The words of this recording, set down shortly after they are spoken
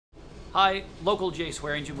Hi, local Jay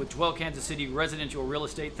Swearingen with Dwell Kansas City Residential Real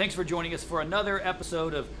Estate. Thanks for joining us for another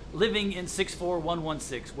episode of Living in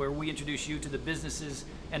 64116, where we introduce you to the businesses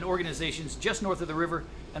and organizations just north of the river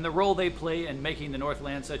and the role they play in making the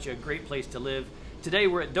Northland such a great place to live. Today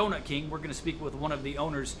we're at Donut King. We're going to speak with one of the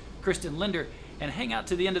owners, Kristin Linder, and hang out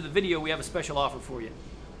to the end of the video. We have a special offer for you.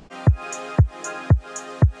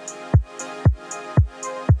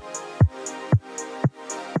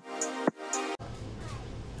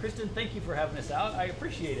 Kristin, thank you for having us out. I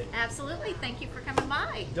appreciate it. Absolutely. Thank you for coming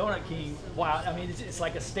by. Donut King, wow. I mean, it's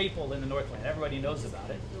like a staple in the Northland. Everybody knows about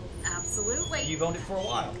it. Absolutely. You've owned it for a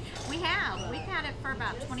while. We have. We've had it for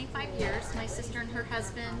about 25 years. My sister and her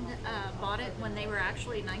husband bought it when they were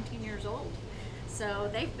actually 19 years old. So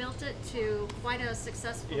they've built it to quite a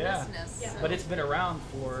successful business. Yeah. So. But it's been around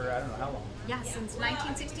for, I don't know how long. Yeah, since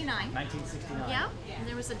 1969. 1969. Yeah. And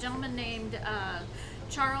there was a gentleman named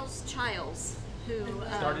Charles Childs who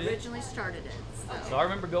originally started it. So I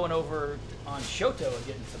remember going over on Shoto and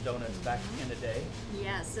getting some donuts back in the day.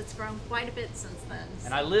 Yes, it's grown quite a bit since then.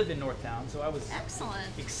 And I live in Northtown, so I was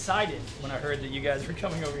excited when I heard that you guys were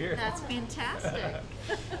coming over here. That's fantastic.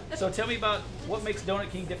 So tell me about what makes Donut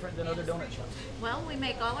King different than other donut shops. Well, we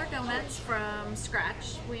make all our donuts from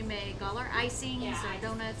scratch. We make all our icings, our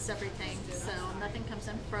donuts, everything. So nothing comes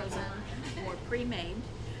in frozen or pre-made.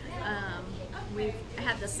 We've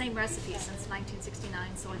had the same recipe since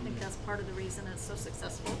 1969, so I think that's part of the reason it's so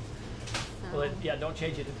successful. So, well, yeah, don't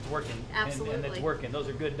change it if it's working. Absolutely. And it's working. Those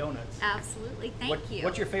are good donuts. Absolutely. Thank you.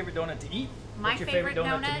 What's your favorite donut to eat? My What's your favorite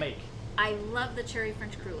donut to make? I love the cherry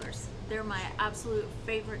French crullers. They're my absolute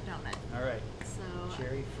favorite donut. All right. So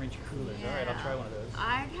cherry French crullers. Yeah. All right, I'll try one of those.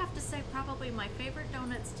 I'd have to say probably my favorite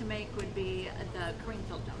donuts to make would be the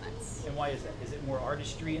Greenfield donuts. And why is that? Is it more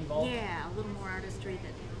artistry involved? Yeah, a little more artistry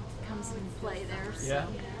that comes into play there. So,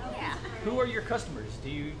 yeah. Who are your customers? Do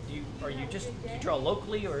you draw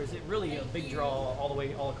locally, or is it really a big draw all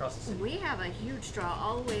across the city? We have a huge draw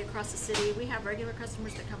all the way across the city. We have regular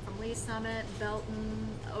customers that come from Lee Summit, Belton,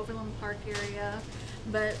 Overland Park area,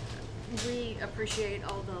 but we appreciate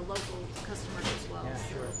all the local customers as well. Yeah,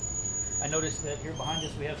 sure. I noticed that here behind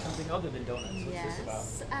us we have something other than donuts. What's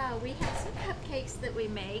this about? We have some cupcakes that we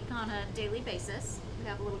make on a daily basis. We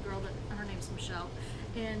have a little girl that her name's Michelle,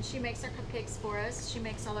 and she makes our cupcakes for us. She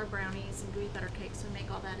makes all our brownies and gooey butter cakes. We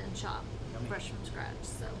make all that in shop, fresh from scratch.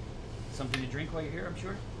 So something to drink while you're here, I'm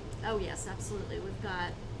sure. Oh yes, absolutely. We've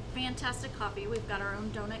got fantastic coffee. We've got our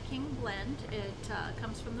own Donut King blend. It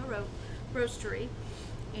comes from the roastery,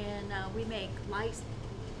 and we make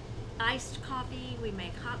iced coffee. We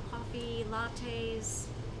make hot coffee, lattes,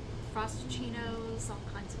 frosted-chinos, all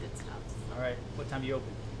kinds of good stuff. All right. What time do you open?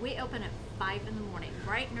 We open at 5 in the morning,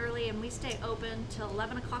 bright and early, and we stay open till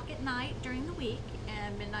 11 o'clock at night during the week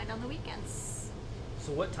and midnight on the weekends.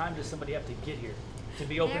 So what time does somebody have to get here to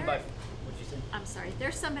be open by, what'd you say? I'm sorry,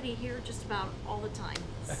 there's somebody here just about all the time.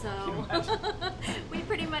 So we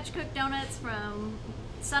pretty much cook donuts from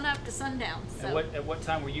sun up to sundown. So at what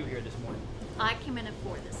time were you here this morning? I came in at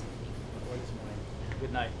 4 this morning. 4 this morning.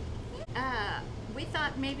 Good night. We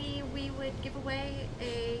thought maybe we would give away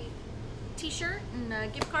a t-shirt and a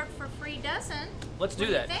gift card for a free dozen. Let's do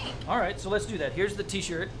that. All right, so let's do that. Here's the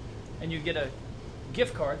t-shirt, and you get a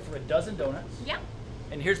gift card for a dozen donuts. Yeah.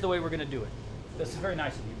 And here's the way we're going to do it. This is very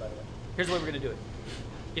nice of you, by the way. Here's the way we're going to do it.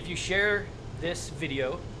 If you share this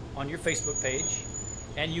video on your Facebook page,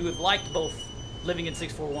 and you have liked both Living in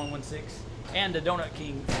 64116 and the Donut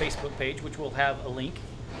King Facebook page, which will have a link,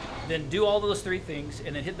 then do all those 3 things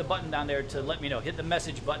and then hit the button down there to let me know. Hit the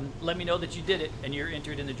message button. Let me know that you did it and you're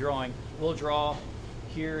entered in the drawing. We'll draw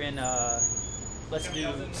here in, let's do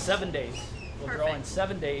 7 days. We'll draw in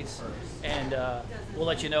 7 days, and we'll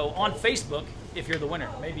let you know on Facebook if you're the winner.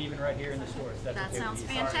 Maybe even right here in the store. That sounds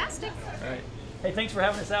fantastic. All right. Hey, thanks for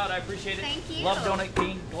having us out. I appreciate it. Thank you. Love Donut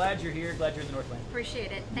King. Glad you're here. Glad you're in the Northland.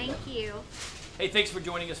 Appreciate it. Thank you. Hey, thanks for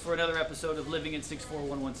joining us for another episode of Living in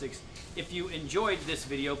 64116. If you enjoyed this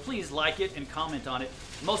video, please like it and comment on it.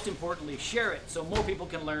 Most importantly, share it so more people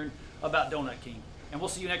can learn about Donut King. And we'll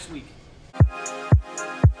see you next week.